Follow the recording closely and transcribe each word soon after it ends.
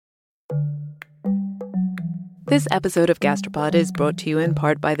This episode of Gastropod is brought to you in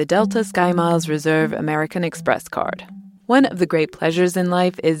part by the Delta SkyMiles Reserve American Express card. One of the great pleasures in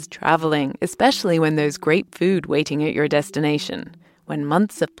life is traveling, especially when there's great food waiting at your destination. When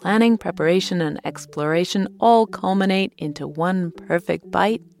months of planning, preparation, and exploration all culminate into one perfect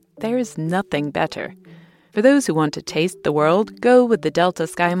bite, there's nothing better. For those who want to taste the world, go with the Delta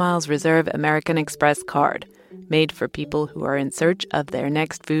SkyMiles Reserve American Express card, made for people who are in search of their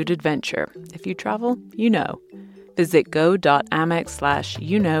next food adventure. If you travel, you know. Visit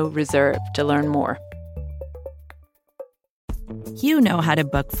go.amex/reserve to learn more. You know how to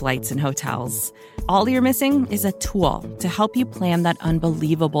book flights and hotels. All you're missing is a tool to help you plan that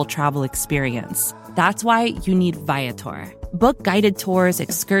unbelievable travel experience. That's why you need Viator. Book guided tours,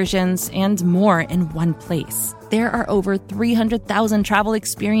 excursions, and more in one place. There are over 300,000 travel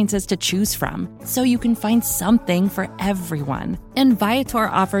experiences to choose from, so you can find something for everyone. And Viator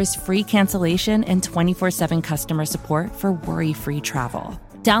offers free cancellation and 24/7 customer support for worry-free travel.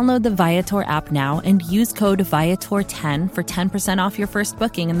 Download the Viator app now and use code Viator10 for 10% off your first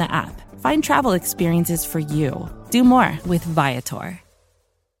booking in the app. Find travel experiences for you. Do more with Viator.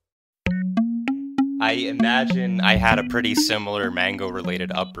 I imagine I had a pretty similar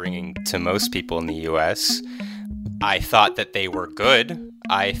mango-related upbringing to most people in the U.S. I thought that they were good.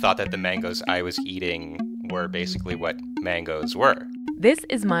 I thought that the mangoes I was eating were basically what mangoes were. This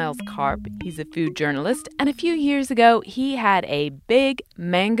is Miles Karp. He's a food journalist, and a few years ago, he had a big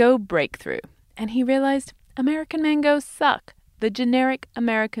mango breakthrough. And he realized American mangoes suck. The generic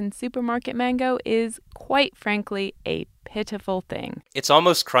American supermarket mango is, quite frankly, a pitiful thing. It's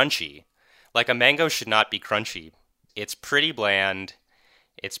almost crunchy. Like, a mango should not be crunchy. It's pretty bland,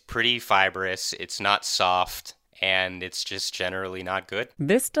 it's pretty fibrous, it's not soft, and it's just generally not good.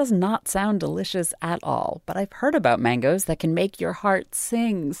 This does not sound delicious at all, but I've heard about mangoes that can make your heart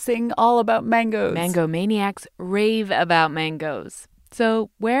sing all about mangoes. Mango maniacs rave about mangoes. So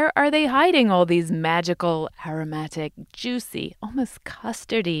where are they hiding all these magical, aromatic, juicy, almost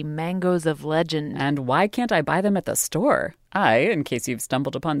custardy mangoes of legend? And why can't I buy them at the store? In case you've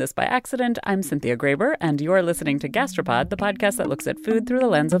stumbled upon this by accident, I'm Cynthia Graber, and you're listening to Gastropod, the podcast that looks at food through the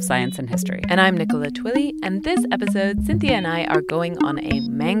lens of science and history. And I'm Nicola Twilley, and this episode, Cynthia and I are going on a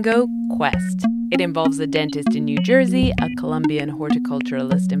mango quest. It involves a dentist in New Jersey, a Colombian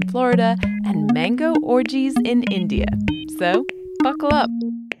horticulturalist in Florida, and mango orgies in India. So, buckle up.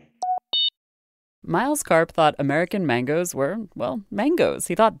 Miles Karp thought American mangoes were, well, mangoes.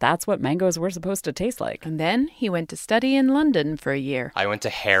 He thought that's what mangoes were supposed to taste like. And then he went to study in London for a year. I went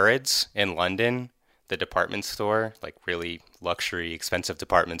to Harrods in London, the department store, like really luxury, expensive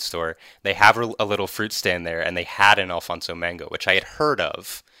department store. They have a little fruit stand there, and they had an Alfonso mango, which I had heard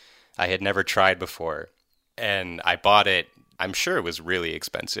of. I had never tried before. And I bought it. I'm sure it was really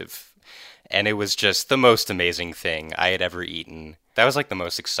expensive. And it was just the most amazing thing I had ever eaten. That was like the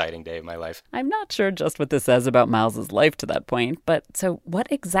most exciting day of my life. I'm not sure just what this says about Miles's life to that point, but so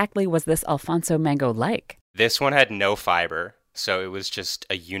what exactly was this Alfonso mango like? This one had no fiber, so it was just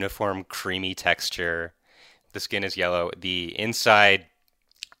a uniform creamy texture. The skin is yellow. The inside,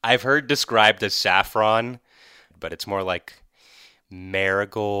 I've heard described as saffron, but it's more like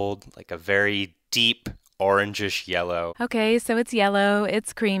marigold, like a very deep orangish yellow. Okay, so it's yellow,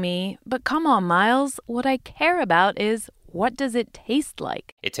 it's creamy, but come on, Miles. What I care about is, what does it taste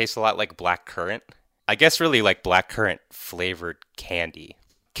like? It tastes a lot like black currant. I guess really like black currant flavored candy.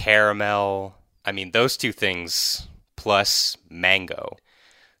 Caramel. I mean, those two things plus mango.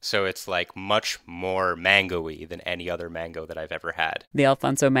 So it's like much more mango-y than any other mango that I've ever had. The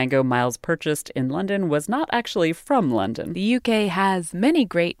Alfonso mango Miles purchased in London was not actually from London. The UK has many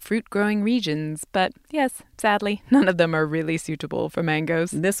great fruit-growing regions, but yes, sadly, none of them are really suitable for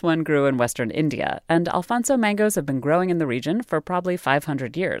mangoes. This one grew in western India, and Alfonso mangoes have been growing in the region for probably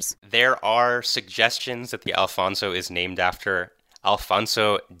 500 years. There are suggestions that the Alfonso is named after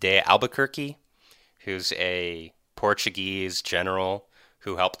Alfonso de Albuquerque, who's a Portuguese general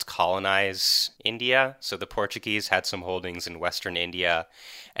who helped colonize India. So the Portuguese had some holdings in western India,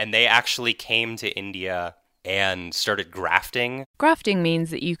 and they actually came to India and started grafting. Grafting means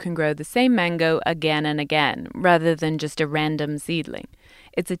that you can grow the same mango again and again, rather than just a random seedling.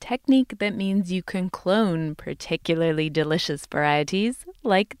 It's a technique that means you can clone particularly delicious varieties,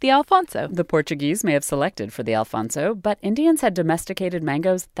 like the Alfonso. The Portuguese may have selected for the Alfonso, but Indians had domesticated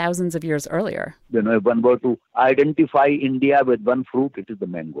mangoes thousands of years earlier. If one were to identify India with one fruit, it is the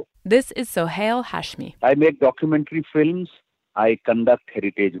mango. This is Sohail Hashmi. I make documentary films. I conduct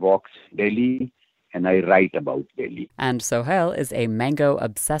heritage walks daily. and I write about Delhi. And Sohail is a mango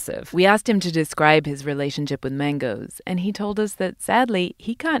obsessive. We asked him to describe his relationship with mangoes, and he told us that sadly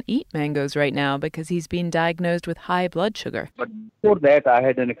he can't eat mangoes right now because he's been diagnosed with high blood sugar. But before that, I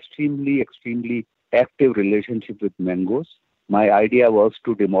had an extremely active relationship with mangoes. My idea was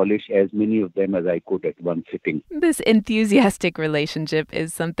to demolish as many of them as I could at one sitting. This enthusiastic relationship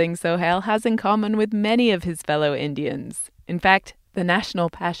is something Sohail has in common with many of his fellow Indians. In fact, the national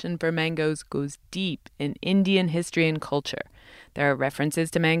passion for mangoes goes deep in Indian history and culture. There are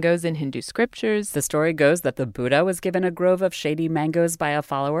references to mangoes in Hindu scriptures. The story goes that the Buddha was given a grove of shady mangoes by a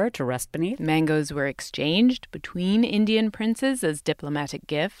follower to rest beneath. Mangoes were exchanged between Indian princes as diplomatic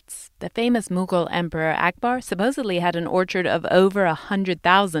gifts. The famous Mughal Emperor Akbar supposedly had an orchard of over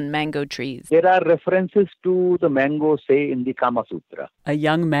 100,000 mango trees. There are references to the mango, say, in the Kama Sutra. A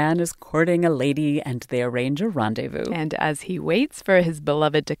young man is courting a lady and they arrange a rendezvous. And as he waits for his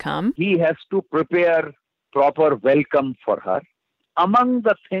beloved to come, he has to prepare proper welcome for her. Among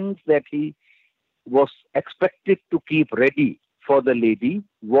the things that he was expected to keep ready for the lady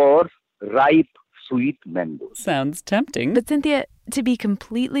were ripe, sweet mangoes. Sounds tempting. But Cynthia, to be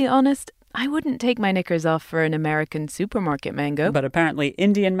completely honest, I wouldn't take my knickers off for an American supermarket mango. But apparently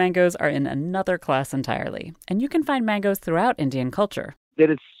Indian mangoes are in another class entirely. And you can find mangoes throughout Indian culture. There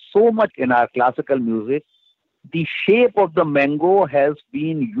is so much in our classical music. The shape of the mango has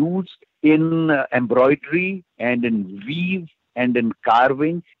been used in embroidery and in weave and in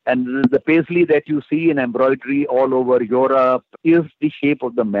carving. And the paisley that you see in embroidery all over Europe is the shape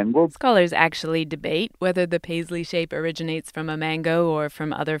of the mango. Scholars actually debate whether the paisley shape originates from a mango or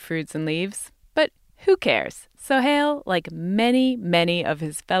from other fruits and leaves. But who cares? Sohail, like many of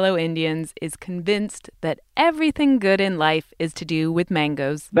his fellow Indians, is convinced that everything good in life is to do with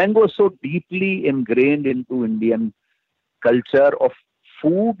mangoes. Mango is so deeply ingrained into Indian culture of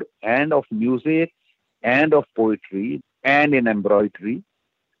food and of music and of poetry and in embroidery,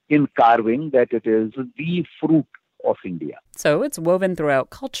 in carving, that it is the fruit of India. So it's woven throughout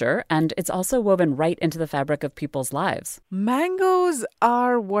culture, and it's also woven right into the fabric of people's lives. Mangoes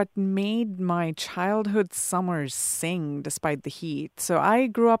are what made my childhood summers sing despite the heat. So I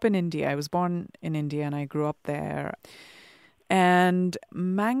grew up in India. I was born in India and I grew up there. And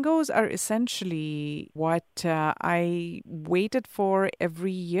mangoes are essentially what I waited for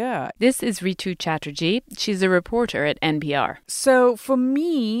every year. This is Ritu Chatterjee. She's a reporter at NPR. So for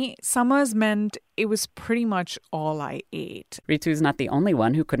me, summers meant it was pretty much all I ate. Ritu's not the only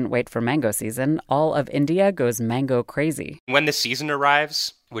one who couldn't wait for mango season. All of India goes mango crazy. When the season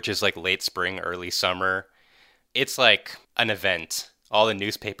arrives, which is like late spring, early summer, it's like an event. All the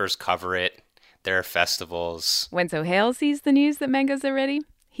newspapers cover it. There are festivals. When Sohail sees the news that mangoes are ready,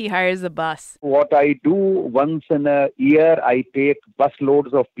 he hires a bus. What I do once in a year, I take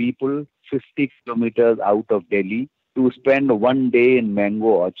busloads of people 50 kilometers out of Delhi to spend one day in mango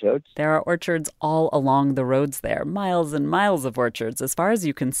orchards. There are orchards all along the roads there, miles and miles of orchards as far as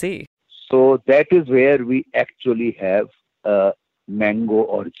you can see. So that is where we actually have a mango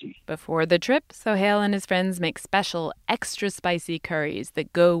orgy. Before the trip, Sohail and his friends make special, extra spicy curries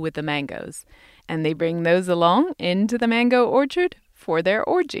that go with the mangoes. And they bring those along into the mango orchard for their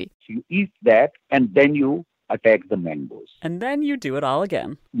orgy. You eat that and then you attack the mangoes. And then you do it all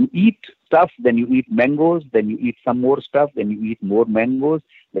again. You eat stuff, then you eat mangoes, then you eat some more stuff, then you eat more mangoes.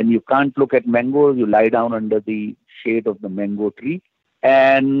 Then you can't look at mangoes, you lie down under the shade of the mango tree.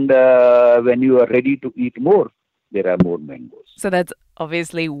 And when you are ready to eat more, there are more mangoes. So that's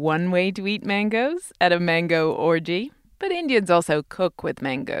obviously one way to eat mangoes at a mango orgy. But Indians also cook with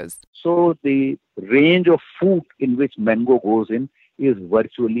mangoes. So the range of food in which mango goes in is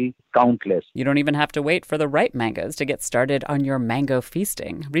virtually countless. You don't even have to wait for the ripe mangoes to get started on your mango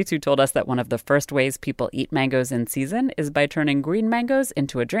feasting. Ritu told us that one of the first ways people eat mangoes in season is by turning green mangoes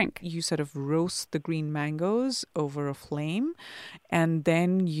into a drink. You sort of roast the green mangoes over a flame, and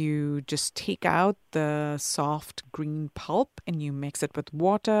then you just take out the soft green pulp and you mix it with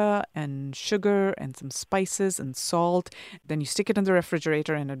water and sugar and some spices and salt. Then you stick it in the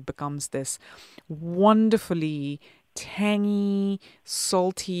refrigerator and it becomes this wonderfully tangy,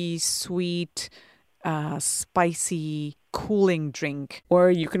 salty, sweet, spicy, cooling drink.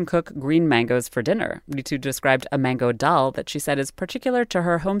 Or you can cook green mangoes for dinner. Ritu described a mango dal that she said is particular to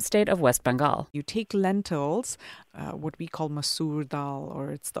her home state of West Bengal. You take lentils, what we call masoor dal,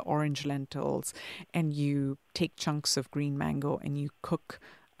 or it's the orange lentils, and you take chunks of green mango and you cook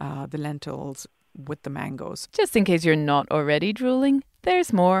the lentils with the mangoes. Just in case you're not already drooling,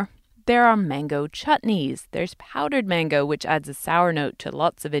 there's more. There are mango chutneys. There's powdered mango, which adds a sour note to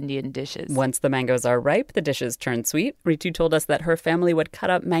lots of Indian dishes. Once the mangoes are ripe, the dishes turn sweet. Ritu told us that her family would cut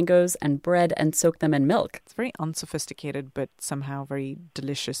up mangoes and bread and soak them in milk. It's very unsophisticated, but somehow very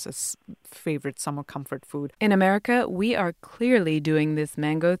delicious as favorite summer comfort food. In America, we are clearly doing this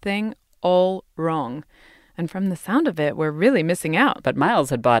mango thing all wrong. And from the sound of it, we're really missing out. But Miles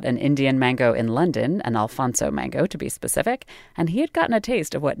had bought an Indian mango in London, an Alfonso mango to be specific, and he had gotten a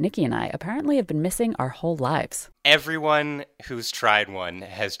taste of what Nikki and I apparently have been missing our whole lives. Everyone who's tried one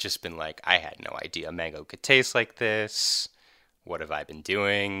has just been like, I had no idea mango could taste like this. What have I been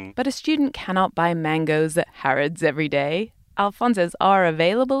doing? But a student cannot buy mangoes at Harrods every day. Alfonsos are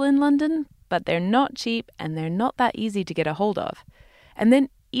available in London, but they're not cheap and they're not that easy to get a hold of. And then,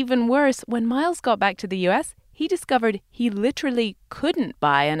 even worse, when Miles got back to the US, he discovered he literally couldn't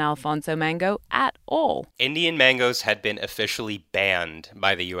buy an Alfonso mango at all. Indian mangoes had been officially banned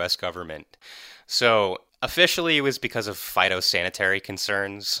by the US government. So, officially it was because of phytosanitary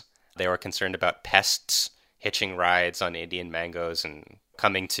concerns. They were concerned about pests hitching rides on Indian mangoes and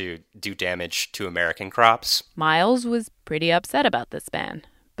coming to do damage to American crops. Miles was pretty upset about this ban.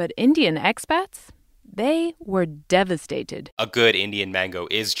 But Indian expats? They were devastated. A good Indian mango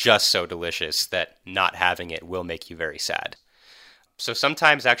is just so delicious that not having it will make you very sad. So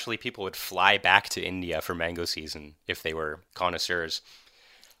sometimes actually people would fly back to India for mango season if they were connoisseurs.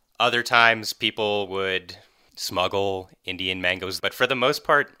 Other times people would smuggle Indian mangoes, but for the most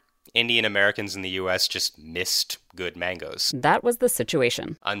part, Indian Americans in the US just missed good mangoes. That was the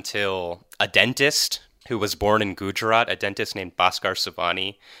situation. Until a dentist who was born in Gujarat, a dentist named Bhaskar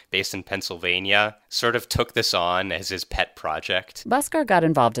Savani, based in Pennsylvania, sort of took this on as his pet project. Bhaskar got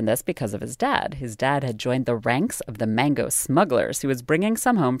involved in this because of his dad. His dad had joined the ranks of the mango smugglers who was bringing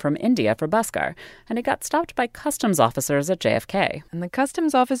some home from India for Bhaskar, and he got stopped by customs officers at JFK. And the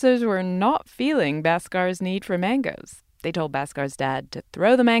customs officers were not feeling Bhaskar's need for mangoes. They told Bhaskar's dad to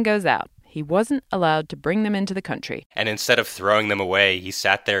throw the mangoes out. He wasn't allowed to bring them into the country. And instead of throwing them away, he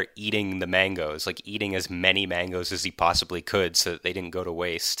sat there eating the mangoes, like eating as many mangoes as he possibly could so that they didn't go to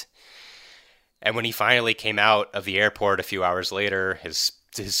waste. And when he finally came out of the airport a few hours later, his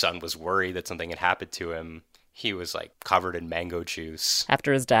son was worried that something had happened to him. He was like covered in mango juice.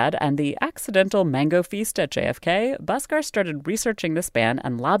 After his dad and the accidental mango feast at JFK, Bhaskar started researching this ban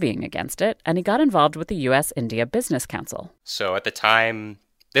and lobbying against it, and he got involved with the U.S.-India Business Council. So at the time,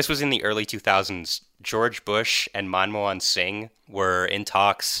 this was in the early 2000s, George Bush and Manmohan Singh were in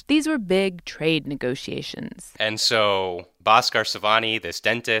talks. These were big trade negotiations. And so Bhaskar Savani, this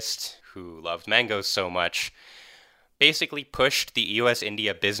dentist who loved mangoes so much, basically pushed the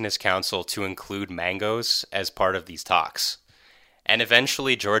U.S.-India Business Council to include mangoes as part of these talks. And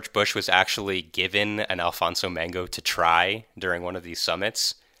eventually George Bush was actually given an Alfonso mango to try during one of these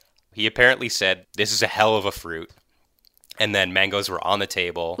summits. He apparently said, "This is a hell of a fruit." And then mangoes were on the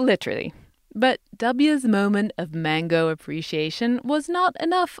table. Literally. But W's moment of mango appreciation was not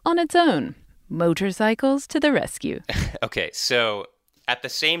enough on its own. Motorcycles to the rescue. Okay, so at the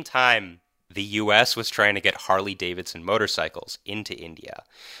same time, the U.S. was trying to get Harley-Davidson motorcycles into India.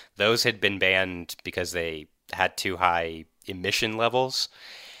 Those had been banned because they had too high emission levels.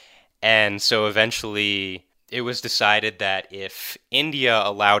 And so eventually it was decided that if India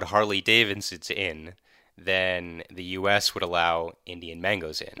allowed Harley-Davidsons in, then the U.S. would allow Indian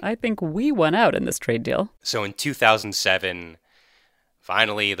mangoes in. I think we won out in this trade deal. So in 2007,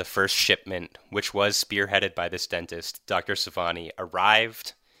 finally the first shipment, which was spearheaded by this dentist, Dr. Savani,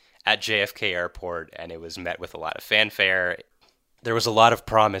 arrived at JFK Airport, and it was met with a lot of fanfare. There was a lot of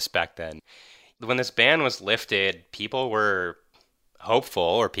promise back then. When this ban was lifted, people were hopeful,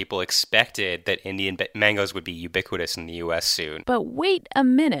 or people expected, that Indian mangoes would be ubiquitous in the U.S. soon. But wait a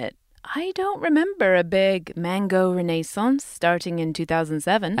minute. I don't remember a big mango renaissance starting in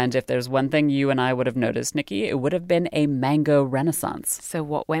 2007. And if there's one thing you and I would have noticed, Nikki, it would have been a mango renaissance. So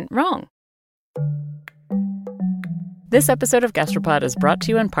what went wrong? This episode of Gastropod is brought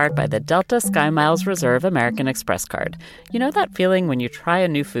to you in part by the Delta SkyMiles Reserve American Express card. You know that feeling when you try a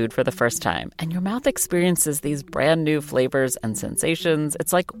new food for the first time and your mouth experiences these brand new flavors and sensations?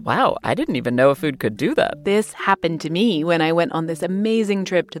 It's like, wow, I didn't even know a food could do that. This happened to me when I went on this amazing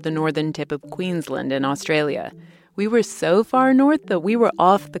trip to the northern tip of Queensland in Australia. We were so far north that we were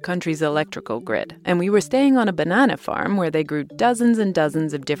off the country's electrical grid, and we were staying on a banana farm where they grew dozens and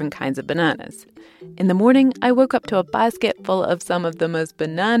dozens of different kinds of bananas. In the morning, I woke up to a basket full of some of the most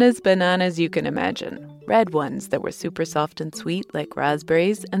bananas you can imagine. red ones that were super soft and sweet like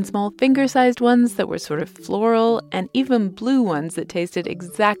raspberries, and small finger-sized ones that were sort of floral, and even blue ones that tasted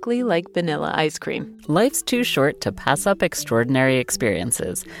exactly like vanilla ice cream. Life's too short to pass up extraordinary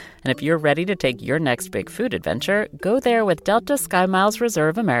experiences. And if you're ready to take your next big food adventure, go there with Delta SkyMiles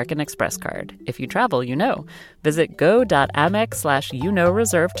Reserve American Express card. If you travel, you know. Visit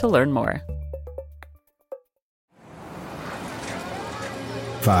go.amex/reserve to learn more.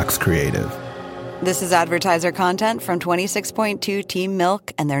 Fox Creative. This is advertiser content from 26.2 Team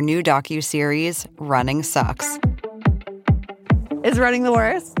Milk and their new docuseries, Running Sucks. Is running the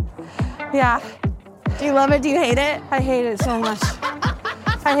worst? Yeah. Do you love it? Do you hate it? I hate it so much.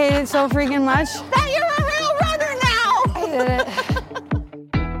 I hate it so freaking much. That you're a real runner now! I hate it.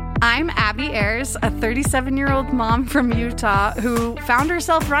 I'm Abby Ayers, a 37-year-old mom from Utah who found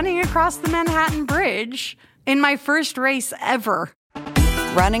herself running across the Manhattan Bridge in my first race ever.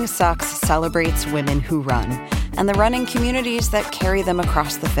 Running Sucks celebrates women who run and the running communities that carry them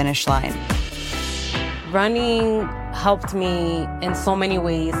across the finish line. Running helped me in so many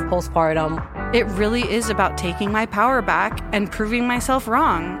ways postpartum. It really is about taking my power back and proving myself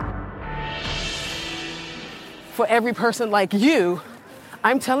wrong. For every person like you,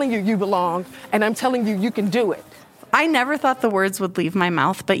 I'm telling you you belong, and I'm telling you you can do it. I never thought the words would leave my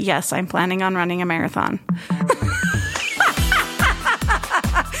mouth, but yes, I'm planning on running a marathon.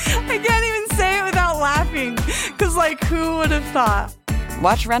 I can't even say it without laughing, because, who would have thought?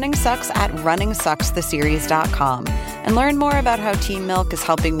 Watch Running Sucks at runningsuckstheseries.com and learn more about how Team Milk is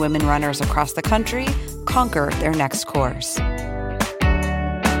helping women runners across the country conquer their next course.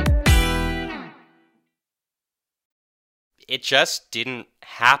 It just didn't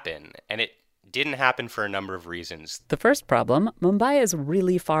happen, and it didn't happen for a number of reasons. The first problem, Mumbai is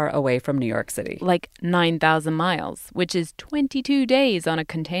really far away from New York City. Like 9,000 miles, which is 22 days on a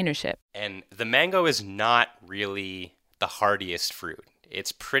container ship. And the mango is not really the hardiest fruit.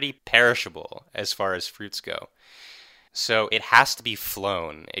 It's pretty perishable as far as fruits go. So it has to be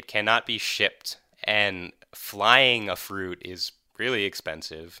flown. It cannot be shipped. And flying a fruit is really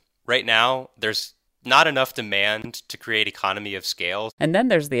expensive. Right now, there's not enough demand to create economy of scale. And then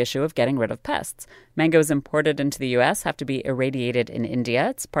there's the issue of getting rid of pests. Mangoes imported into the U.S. have to be irradiated in India.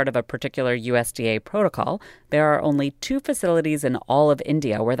 It's part of a particular USDA protocol. There are only 2 facilities in all of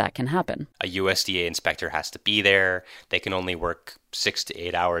India where that can happen. A USDA inspector has to be there. They can only work 6 to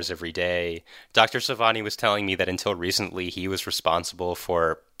 8 hours every day. Dr. Savani was telling me that until recently, he was responsible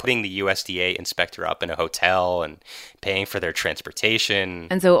for putting the USDA inspector up in a hotel and paying for their transportation.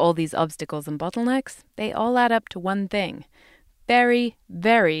 And so all these obstacles and bottlenecks, they all add up to one thing. Very,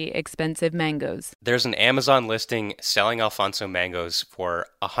 very expensive mangoes. There's an Amazon listing selling Alfonso mangoes for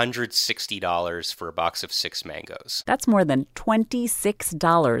 $160 for a box of 6 mangoes. That's more than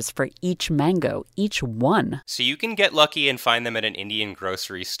 $26 for each mango, each one. So you can get lucky and find them at an Indian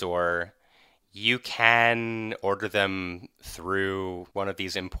grocery store. You can order them through one of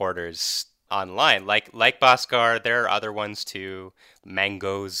these importers online. Like Bhaskar, there are other ones too.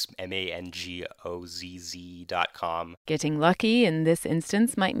 Mangoz, MANGOZZ.com. Getting lucky in this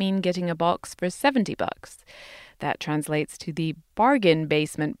instance might mean getting a box for $70. That translates to the bargain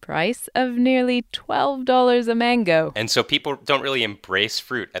basement price of nearly $12 a mango. And so people don't really embrace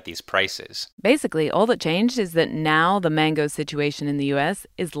fruit at these prices. Basically, all that changed is that now the mango situation in the U.S.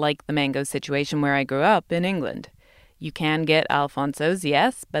 is like the mango situation where I grew up in England. You can get Alfonsos,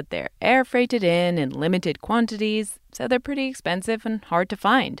 yes, but they're air freighted in limited quantities, so they're pretty expensive and hard to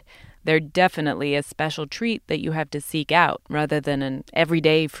find. They're definitely a special treat that you have to seek out rather than an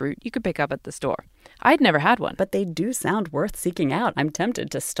everyday fruit you could pick up at the store. I'd never had one. But they do sound worth seeking out. I'm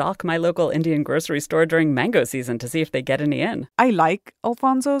tempted to stalk my local Indian grocery store during mango season to see if they get any in. I like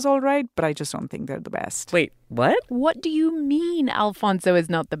Alfonsos all right, but I just don't think they're the best. Wait, what? What do you mean Alfonso is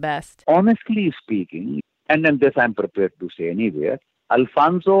not the best? Honestly speaking, and then this I'm prepared to say anywhere,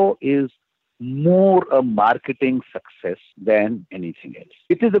 Alfonso is more a marketing success than anything else.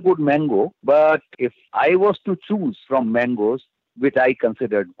 It is a good mango, but if I was to choose from mangoes, which I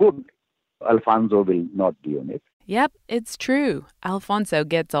considered good, Alfonso will not be on it. Yep, it's true. Alfonso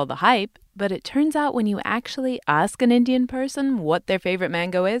gets all the hype, but it turns out when you actually ask an Indian person what their favorite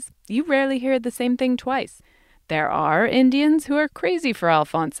mango is, you rarely hear the same thing twice. There are Indians who are crazy for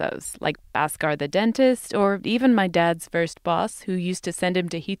Alfonsos, like Bhaskar the dentist, or even my dad's first boss, who used to send him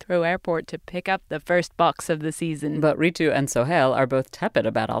to Heathrow Airport to pick up the first box of the season. But Ritu and Sohail are both tepid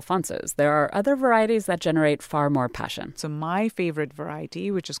about Alfonsos. There are other varieties that generate far more passion. So my favorite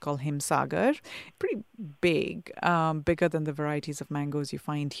variety, which is called Himsagar, pretty big, bigger than the varieties of mangoes you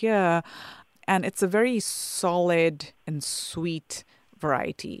find here. And it's a very solid and sweet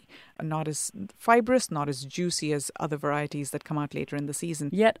variety. not as fibrous, not as juicy as other varieties that come out later in the season.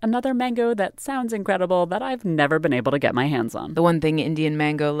 Yet another mango that sounds incredible that I've never been able to get my hands on. The one thing Indian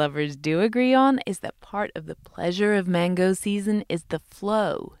mango lovers do agree on is that part of the pleasure of mango season is the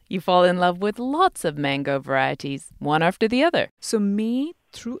flow. You fall in love with lots of mango varieties, one after the other. So May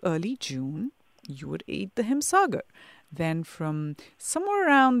through early June, you would eat the himsagar. Then from somewhere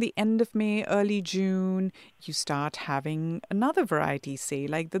around the end of May, early June, you start having another variety, say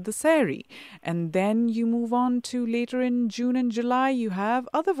like the Dasari. And then you move on to later in June and July, you have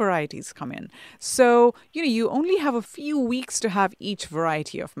other varieties come in. So, you only have a few weeks to have each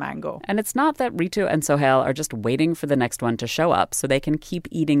variety of mango. And it's not that Ritu and Sohail are just waiting for the next one to show up so they can keep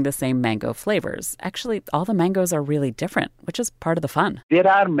eating the same mango flavors. Actually, all the mangoes are really different, which is part of the fun. There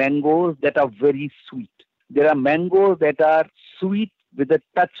are mangoes that are very sweet. There are mangoes that are sweet with a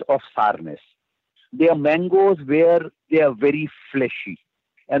touch of sourness. There are mangoes where they are very fleshy.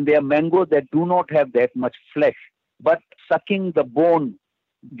 And there are mangoes that do not have that much flesh. But sucking the bone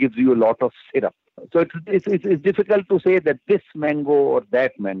gives you a lot of syrup. So it's difficult to say that this mango or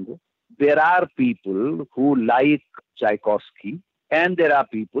that mango. There are people who like Tchaikovsky and there are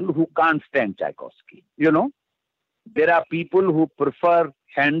people who can't stand Tchaikovsky. There are people who prefer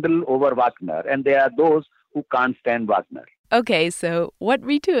Handel over Wagner and there are those who can't stand Wagner. Okay, so what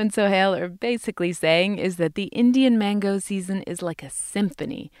Ritu and Sohail are basically saying is that the Indian mango season is like a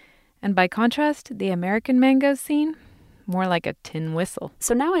symphony. And by contrast, the American mango scene, more like a tin whistle.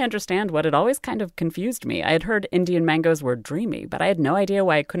 So now I understand what had always kind of confused me. I had heard Indian mangoes were dreamy, but I had no idea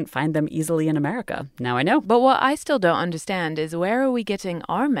why I couldn't find them easily in America. Now I know. But what I still don't understand is where are we getting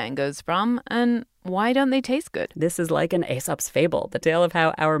our mangoes from and why don't they taste good? This is like an Aesop's fable, the tale of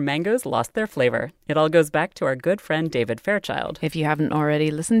how our mangoes lost their flavor. It all goes back to our good friend David Fairchild. If you haven't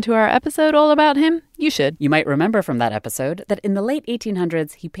already listened to our episode all about him, you should. You might remember from that episode that in the late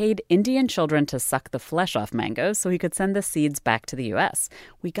 1800s, he paid Indian children to suck the flesh off mangoes so he could send the seeds back to the U.S.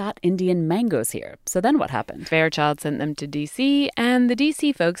 We got Indian mangoes here. So then what happened? Fairchild sent them to D.C., and the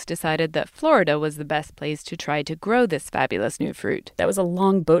D.C. folks decided that Florida was the best place to try to grow this fabulous new fruit. That was a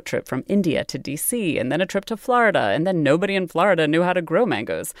long boat trip from India to D.C., and then a trip to Florida, and then nobody in Florida knew how to grow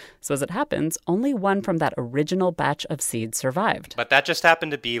mangoes. So as it happens, only one from that original batch of seeds survived. But that just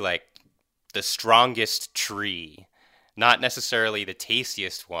happened to be like the strongest tree, not necessarily the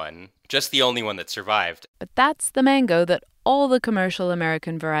tastiest one, just the only one that survived. But that's the mango that all the commercial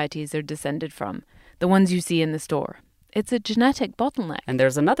American varieties are descended from, the ones you see in the store. It's a genetic bottleneck. And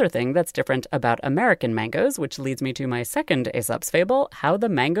there's another thing that's different about American mangoes, which leads me to my second Aesop's fable, how the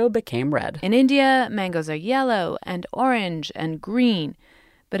mango became red. In India, mangoes are yellow and orange and green.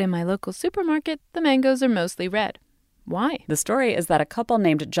 But in my local supermarket, the mangoes are mostly red. Why? The story is that a couple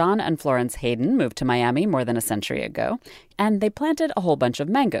named John and Florence Hayden moved to Miami more than a century ago, and they planted a whole bunch of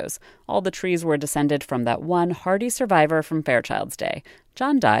mangoes. All the trees were descended from that one hardy survivor from Fairchild's day.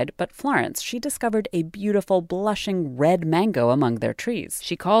 John died, but Florence, she discovered a beautiful, blushing red mango among their trees.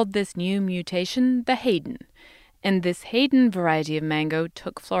 She called this new mutation the Hayden. And this Hayden variety of mango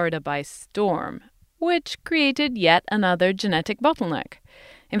took Florida by storm, which created yet another genetic bottleneck.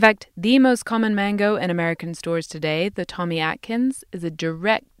 In fact, the most common mango in American stores today, the Tommy Atkins, is a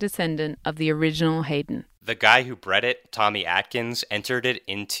direct descendant of the original Hayden. The guy who bred it, Tommy Atkins, entered it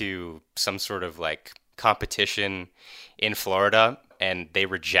into some sort of competition in Florida, and they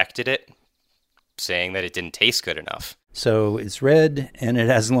rejected it, saying that it didn't taste good enough. So it's red, and it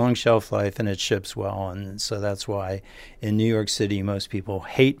has long shelf life, and it ships well. And so that's why in New York City, most people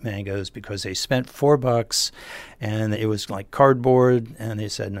hate mangoes because they spent $4 and it was like cardboard, and they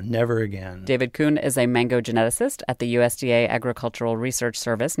said, no, never again. David Kuhn is a mango geneticist at the USDA Agricultural Research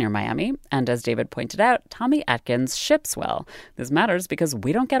Service near Miami. And as David pointed out, Tommy Atkins ships well. This matters because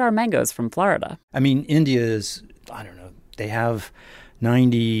we don't get our mangoes from Florida. I mean, India is, they have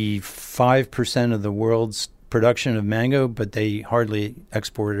 95% of the world's production of mango, but they hardly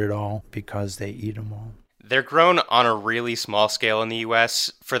export it all because they eat them all. They're grown on a really small scale in the U.S.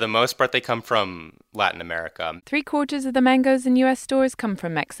 For the most part, they come from Latin America. 3/4 of the mangoes in U.S. stores come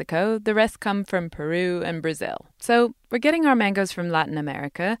from Mexico. The rest come from Peru and Brazil. So we're getting our mangoes from Latin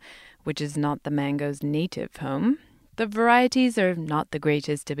America, which is not the mango's native home. The varieties are not the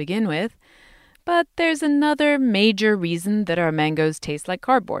greatest to begin with. But there's another major reason that our mangoes taste like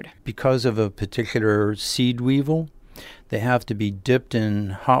cardboard. Because of a particular seed weevil, they have to be dipped in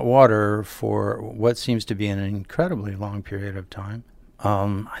hot water for what seems to be an incredibly long period of time.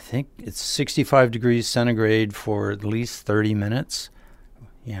 I think it's 65 degrees centigrade for at least 30 minutes.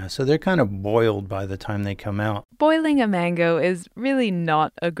 Yeah, so they're kind of boiled by the time they come out. Boiling a mango is really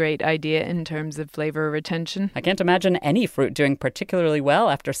not a great idea in terms of flavor retention. I can't imagine any fruit doing particularly well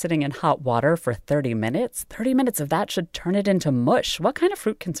after sitting in hot water for 30 minutes. 30 minutes of that should turn it into mush. What kind of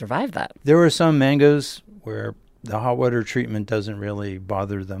fruit can survive that? There are some mangoes where the hot water treatment doesn't really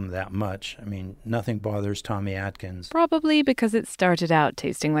bother them that much. I mean, nothing bothers Tommy Atkins. Probably because it started out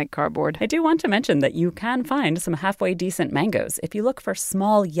tasting like cardboard. I do want to mention that you can find some halfway decent mangoes if you look for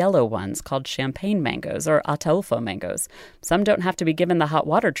small yellow ones called champagne mangoes or Ataulfo mangoes. Some don't have to be given the hot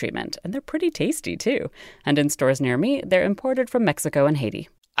water treatment, and they're pretty tasty too. And in stores near me, they're imported from Mexico and Haiti.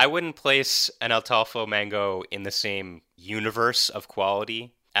 I wouldn't place an Ataulfo mango in the same universe of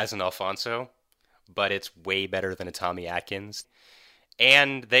quality as an Alfonso, but it's way better than a Tommy Atkins.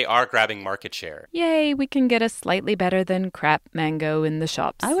 And they are grabbing market share. Yay, we can get a slightly better than crap mango in the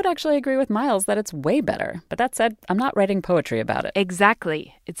shops. I would actually agree with Miles that it's way better. But that said, I'm not writing poetry about it.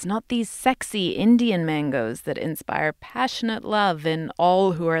 Exactly. It's not these sexy Indian mangoes that inspire passionate love in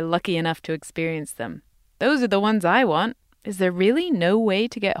all who are lucky enough to experience them. Those are the ones I want. Is there really no way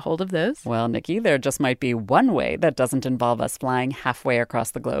to get hold of those? Well, Nikki, there just might be one way that doesn't involve us flying halfway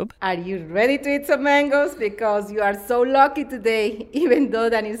across the globe. Are you ready to eat some mangoes? Because you are so lucky today, even though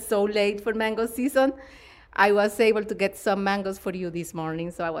that is so late for mango season. I was able to get some mangoes for you this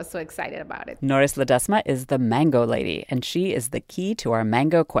morning, so I was so excited about it. Norris Ledesma is the mango lady, and she is the key to our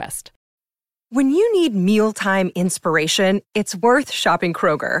mango quest. When you need mealtime inspiration, it's worth shopping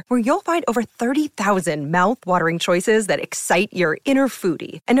Kroger, where you'll find over 30,000 mouth-watering choices that excite your inner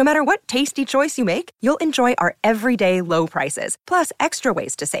foodie. And no matter what tasty choice you make, you'll enjoy our everyday low prices, plus extra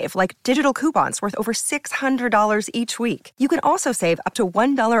ways to save, like digital coupons worth over $600 each week. You can also save up to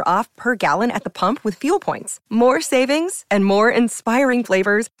 $1 off per gallon at the pump with fuel points. More savings and more inspiring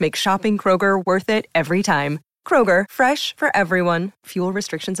flavors make shopping Kroger worth it every time. Kroger, fresh for everyone. Fuel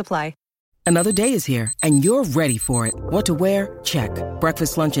restrictions apply. Another day is here, and you're ready for it. What to wear? Check.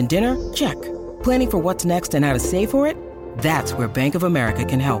 Breakfast, lunch, and dinner? Check. Planning for what's next and how to save for it? That's where Bank of America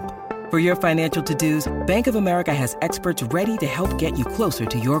can help. For your financial to-dos, Bank of America has experts ready to help get you closer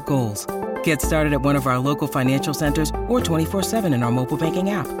to your goals. Get started at one of our local financial centers or 24/7 in our mobile banking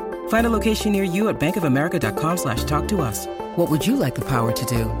app. Find a location near you at bankofamerica.com/talktous. What would you like the power to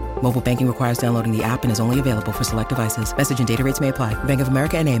do? Mobile banking requires downloading the app and is only available for select devices. Message and data rates may apply. Bank of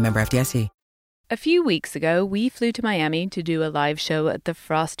America NA, member FDIC. A few weeks ago, we flew to Miami to do a live show at the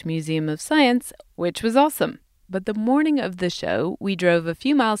Frost Museum of Science, which was awesome. But the morning of the show, we drove a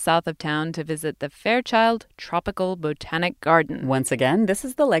few miles south of town to visit the Fairchild Tropical Botanic Garden. Once again, this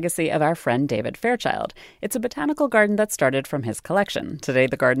is the legacy of our friend David Fairchild. It's a botanical garden that started from his collection. Today,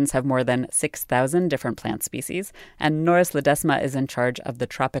 the gardens have more than 6,000 different plant species, and Norris Ledesma is in charge of the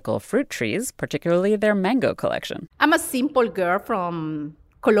tropical fruit trees, particularly their mango collection. I'm a simple girl from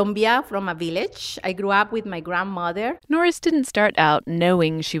Colombia, from a village. I grew up with my grandmother. Norris didn't start out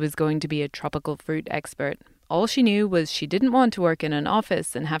knowing she was going to be a tropical fruit expert. All she knew was she didn't want to work in an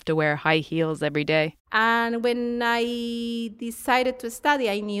office and have to wear high heels every day. And when I decided to study,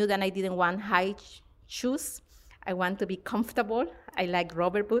 I knew that I didn't want high shoes. I want to be comfortable. I like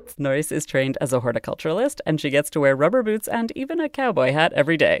rubber boots. Norris is trained as a horticulturalist, and she gets to wear rubber boots and even a cowboy hat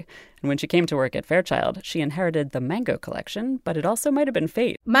every day. And when she came to work at Fairchild, she inherited the mango collection, but it also might have been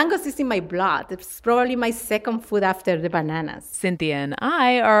fate. Mangoes is in my blood. It's probably my second food after the bananas. Cynthia and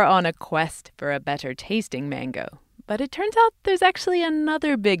I are on a quest for a better tasting mango. But it turns out there's actually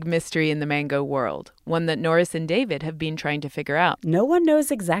another big mystery in the mango world, one that Norris and David have been trying to figure out. No one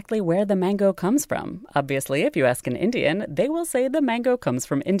knows exactly where the mango comes from. Obviously, if you ask an Indian, they will say the mango comes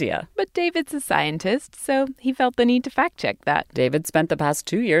from India. But David's a scientist, so he felt the need to fact-check that. David spent the past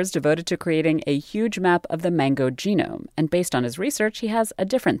 2 years devoted to creating a huge map of the mango genome, and based on his research, he has a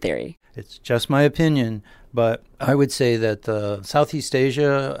different theory. It's just my opinion, but I would say that Southeast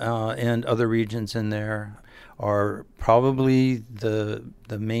Asia and other regions in there are probably the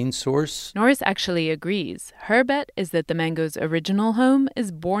main source. Norris actually agrees. Her bet is that the mango's original home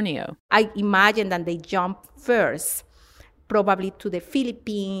is Borneo. I imagine that they jumped first, probably to the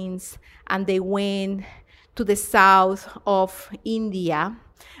Philippines, and they went to the south of India,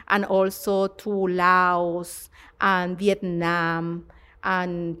 and also to Laos and Vietnam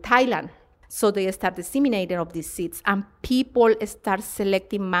and Thailand. So they start disseminating of these seeds, and people start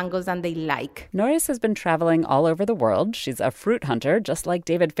selecting mangoes that they like. Norris has been traveling all over the world. She's a fruit hunter, just like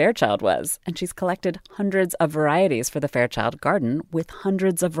David Fairchild was. And she's collected hundreds of varieties for the Fairchild Garden with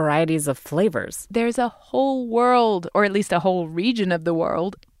hundreds of varieties of flavors. There's a whole world, or at least a whole region of the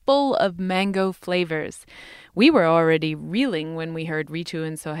world, full of mango flavors. We were already reeling when we heard Ritu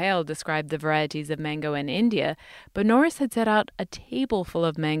and Sohail describe the varieties of mango in India, but Norris had set out a table full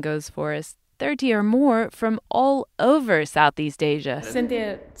of mangoes for us, 30 or more from all over Southeast Asia.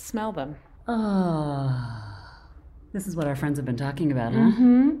 Cynthia, smell them. Oh, this is what our friends have been talking about, huh?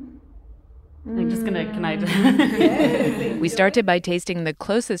 Mm-hmm. We started by tasting the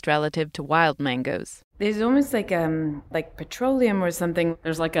closest relative to wild mangoes. There's almost like petroleum or something.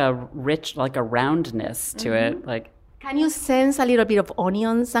 There's like a rich, like a roundness to it. Like, can you sense a little bit of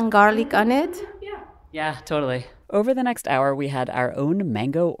onions and garlic on it? yeah, totally. Over the next hour, we had our own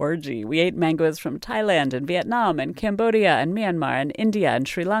mango orgy. We ate mangoes from Thailand and Vietnam and Cambodia and Myanmar and India and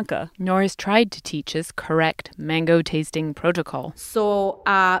Sri Lanka. Norris tried to teach us correct mango tasting protocol. So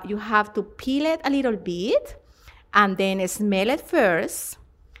you have to peel it a little bit and then smell it first,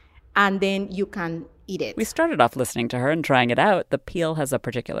 and then you can eat it. We started off listening to her and trying it out. The peel has a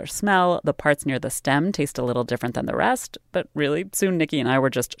particular smell. The parts near the stem taste a little different than the rest. But really, soon Nikki and I were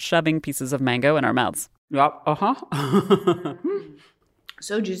just shoving pieces of mango in our mouths. Yep.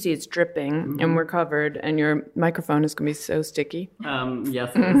 So juicy, it's dripping, and we're covered, and your microphone is going to be so sticky.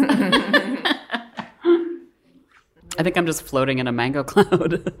 Yes, it is. I think I'm just floating in a mango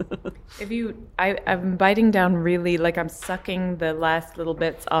cloud. I'm biting down really, like I'm sucking the last little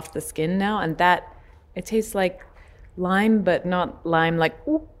bits off the skin now, and it tastes like lime, but not lime like,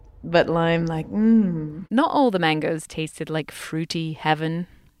 ooh, but lime like, Not all the mangoes tasted like fruity heaven.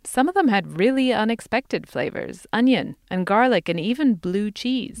 Some of them had really unexpected flavors, onion and garlic and even blue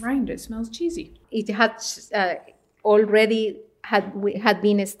cheese. Right, it smells cheesy. It had already had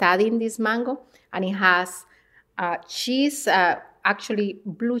been studying this mango, and it has cheese, actually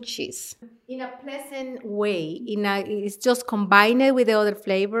blue cheese. In a pleasant way, it's just combined with the other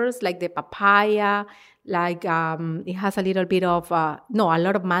flavors like the papaya, like it has a little bit of, a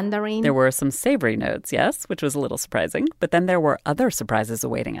lot of mandarin. There were some savory notes, yes, which was a little surprising. But then there were other surprises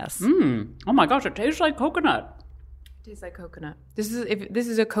awaiting us. Oh my gosh, it tastes like coconut. It tastes like coconut. This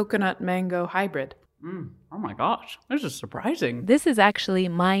is a coconut mango hybrid. Oh my gosh, this is surprising. This is actually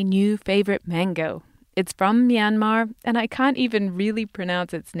my new favorite mango. It's from Myanmar, and I can't even really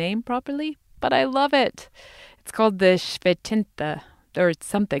pronounce its name properly, but I love it. It's called the Shvetinta, or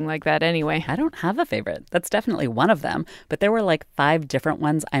something like that anyway. I don't have a favorite. That's definitely one of them, but there were like 5 different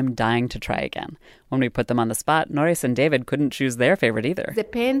ones I'm dying to try again. When we put them on the spot, Norris and David couldn't choose their favorite either.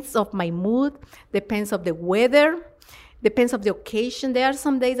 Depends of my mood, depends of the weather, depends of the occasion. There are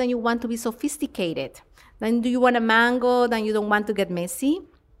some days that you want to be sophisticated. Then do you want a mango, then you don't want to get messy.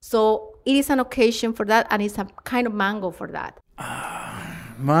 So it is an occasion for that, and it's a kind of mango for that.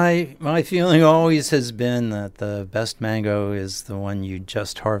 My feeling always has been that the best mango is the one you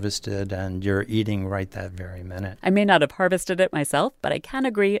just harvested and you're eating right that very minute. I may not have harvested it myself, but I can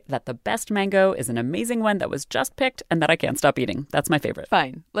agree that the best mango is an amazing one that was just picked and that I can't stop eating. That's my favorite.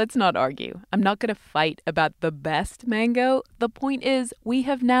 Fine, let's not argue. I'm not going to fight about the best mango. The point is, we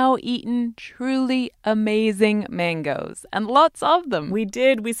have now eaten truly amazing mangoes, and lots of them. We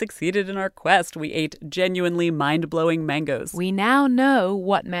did. We succeeded in our quest. We ate genuinely mind-blowing mangoes. We now know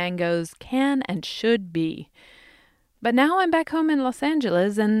what mangoes can and should be. But now I'm back home in Los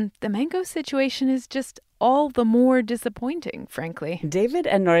Angeles, and the mango situation is just all the more disappointing, frankly. David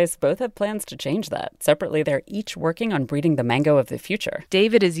and Norris both have plans to change that. Separately, they're each working on breeding the mango of the future.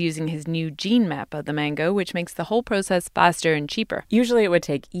 David is using his new gene map of the mango, which makes the whole process faster and cheaper. Usually it would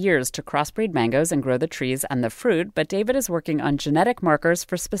take years to crossbreed mangoes and grow the trees and the fruit, but David is working on genetic markers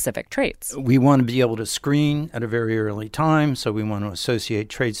for specific traits. We want to be able to screen at a very early time, so we want to associate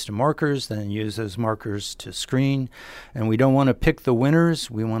traits to markers, then use those markers to screen. And we don't want to pick the winners,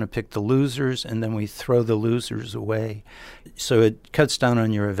 we want to pick the losers, and then we throw the losers away. So it cuts down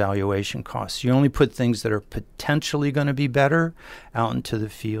on your evaluation costs. You only put things that are potentially going to be better out into the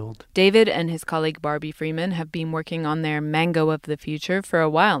field. David and his colleague Barbie Freeman have been working on their mango of the future for a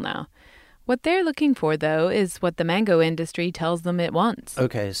while now. What they're looking for, though, is what the mango industry tells them it wants.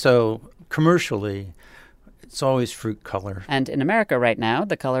 Okay, so commercially, it's always fruit color. And in America right now,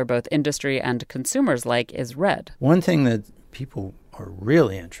 the color both industry and consumers like is red. One thing that people are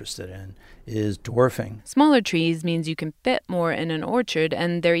really interested in is dwarfing. Smaller trees means you can fit more in an orchard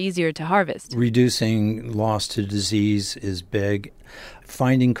and they're easier to harvest. Reducing loss to disease is big.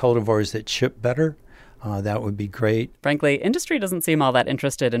 Finding cultivars that chip better, that would be great. Frankly, industry doesn't seem all that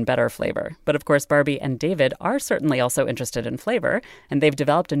interested in better flavor. But of course, Barbie and David are certainly also interested in flavor, and they've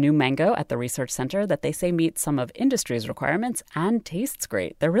developed a new mango at the research center that they say meets some of industry's requirements and tastes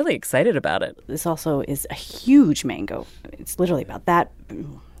great. They're really excited about it. This also is a huge mango. It's literally about that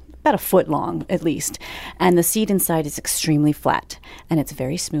about a foot long at least. And the seed inside is extremely flat, and it's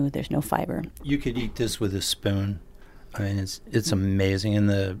very smooth. There's no fiber. You could eat this with a spoon. I mean, it's amazing. And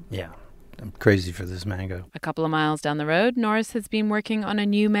I'm crazy for this mango. A couple of miles down the road, Norris has been working on a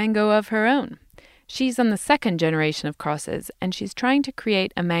new mango of her own. She's on the second generation of crosses, and she's trying to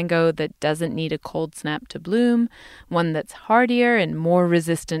create a mango that doesn't need a cold snap to bloom, one that's hardier and more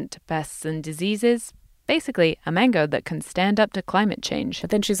resistant to pests and diseases. Basically, a mango that can stand up to climate change. But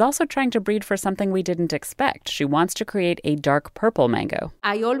then she's also trying to breed for something we didn't expect. She wants to create a dark purple mango.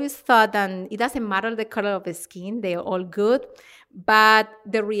 I always thought that it doesn't matter the color of the skin, they're all good. But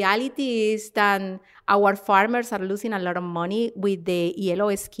the reality is that our farmers are losing a lot of money with the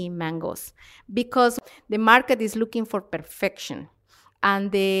yellow skin mangoes because the market is looking for perfection.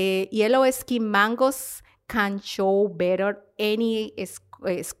 And the yellow skin mangoes can show better any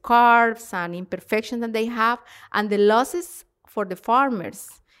scars and imperfections that they have. And the losses for the farmers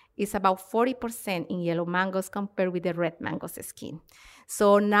is about 40% in yellow mangoes compared with the red mango's skin.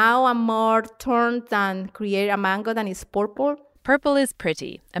 So now I'm more turned than create a mango that is purple. Purple is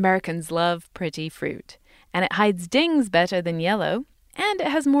pretty. Americans love pretty fruit. And it hides dings better than yellow. And it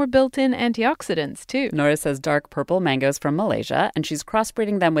has more built-in antioxidants, too. Norris has dark purple mangoes from Malaysia, and she's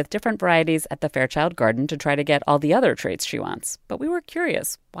crossbreeding them with different varieties at the Fairchild Garden to try to get all the other traits she wants. But we were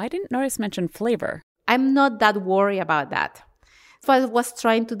curious, why didn't Norris mention flavor? I'm not that worried about that. If I was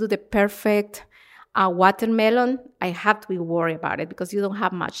trying to do the perfect watermelon, I have to be worried about it because you don't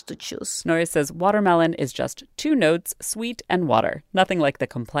have much to choose. Norris says watermelon is just 2 notes, sweet and water. Nothing like the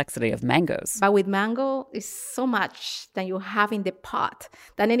complexity of mangoes. But with mango, it's so much that you have in the pot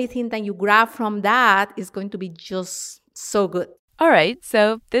that anything that you grab from that is going to be just so good. All right,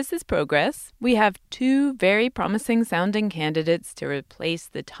 so this is progress. We have 2 very promising sounding candidates to replace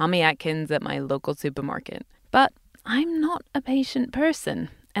the Tommy Atkins at my local supermarket. But I'm not a patient person.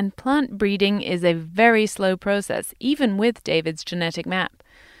 And plant breeding is a very slow process, even with David's genetic map.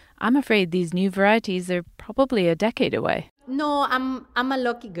 I'm afraid these new varieties are probably a decade away. No, I'm a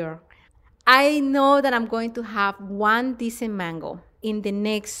lucky girl. I know that I'm going to have one decent mango in the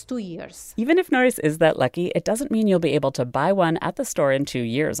next 2 years. Even if Norris is that lucky, it doesn't mean you'll be able to buy one at the store in 2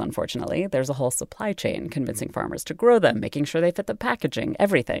 years, unfortunately. There's a whole supply chain, convincing farmers to grow them, making sure they fit the packaging,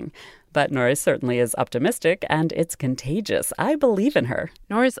 everything. But Norris certainly is optimistic, and it's contagious. I believe in her.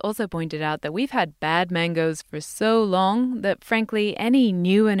 Norris also pointed out that we've had bad mangoes for so long that, frankly, any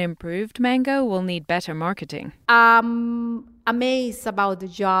new and improved mango will need better marketing. I'm amazed about the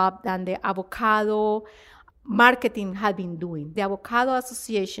job that the avocado marketing had been doing. The Avocado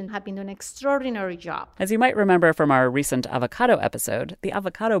Association had been doing an extraordinary job. As you might remember from our recent avocado episode, the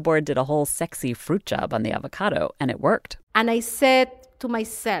avocado board did a whole sexy fruit job on the avocado, and it worked. And I said to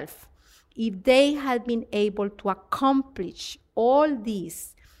myself, if they had been able to accomplish all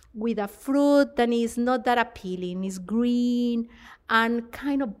this with a fruit that is not that appealing, is green and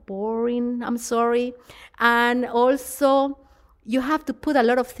kind of boring, I'm sorry, and also you have to put a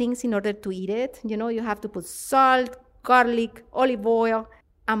lot of things in order to eat it. You know, you have to put salt, garlic, olive oil,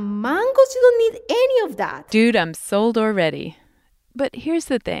 and mangoes, you don't need any of that. Dude, I'm sold already. But here's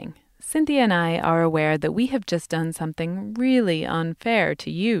the thing. Cynthia and I are aware that we have just done something really unfair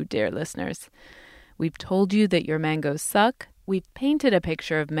to you, dear listeners. We've told you that your mangoes suck. We've painted a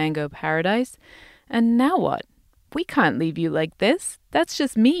picture of mango paradise. And now what? We can't leave you like this. That's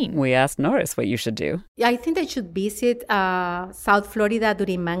just mean. We asked Norris what you should do. I think they should visit South Florida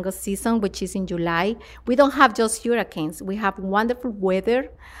during mango season, which is in July. We don't have just hurricanes. We have wonderful weather,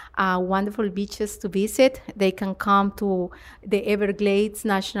 wonderful beaches to visit. They can come to the Everglades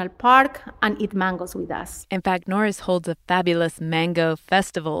National Park and eat mangoes with us. In fact, Norris holds a fabulous mango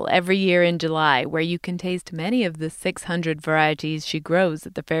festival every year in July where you can taste many of the 600 varieties she grows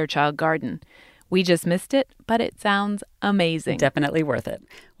at the Fairchild Garden. We just missed it, but it sounds amazing. Definitely worth it.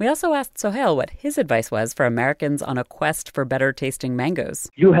 We also asked Sohail what his advice was for Americans on a quest for better tasting mangoes.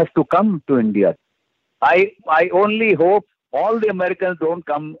 You have to come to India. I only hope all the Americans don't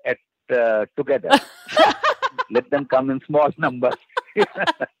come together. Let them come in small numbers.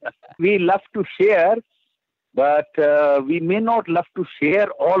 We love to share, but we may not love to share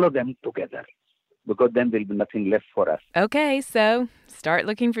all of them together, because then there'll be nothing left for us. Okay, so start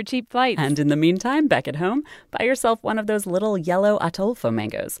looking for cheap flights. And in the meantime, back at home, buy yourself one of those little yellow Atolfo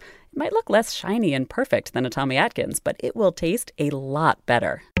mangoes. It might look less shiny and perfect than a Tommy Atkins, but it will taste a lot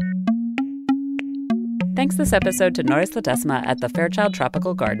better. Thanks this episode to Norris Ledesma at the Fairchild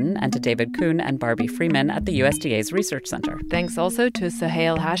Tropical Garden and to David Kuhn and Barbie Freeman at the USDA's Research Center. Thanks also to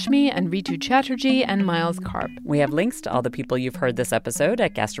Suhail Hashmi and Ritu Chatterjee and Miles Karp. We have links to all the people you've heard this episode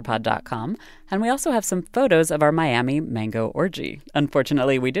at gastropod.com, and we also have some photos of our Miami mango orgy.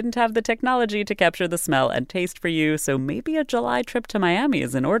 Unfortunately, we didn't have the technology to capture the smell and taste for you, so maybe a July trip to Miami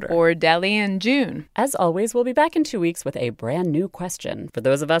is in order. Or Delhi in June. As always, we'll be back in 2 weeks with a brand new question. For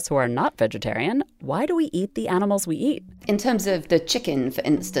those of us who are not vegetarian, why do we eat the animals we eat? In terms of the chicken, for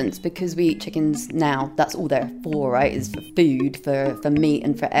instance, because we eat chickens now, that's all they're for, right, is for food, for meat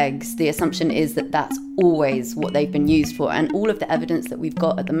and for eggs. The assumption is that that's always what they've been used for, and all of the evidence that we've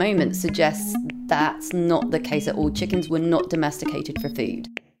got at the moment suggests that's not the case at all. Chickens were not domesticated for food.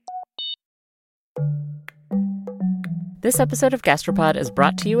 This episode of Gastropod is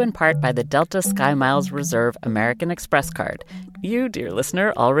brought to you in part by the Delta Sky Miles Reserve American Express card. You, dear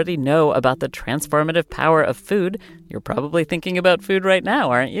listener, already know about the transformative power of food. You're probably thinking about food right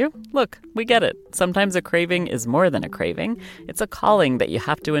now, aren't you? Look, we get it. Sometimes a craving is more than a craving. It's a calling that you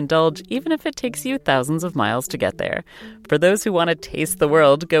have to indulge, even if it takes you thousands of miles to get there. For those who want to taste the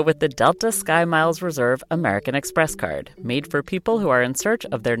world, go with the Delta Sky Miles Reserve American Express card, made for people who are in search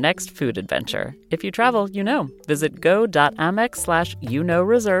of their next food adventure. If you travel, you know. Visit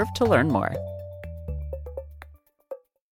go.amex/reserve to learn more.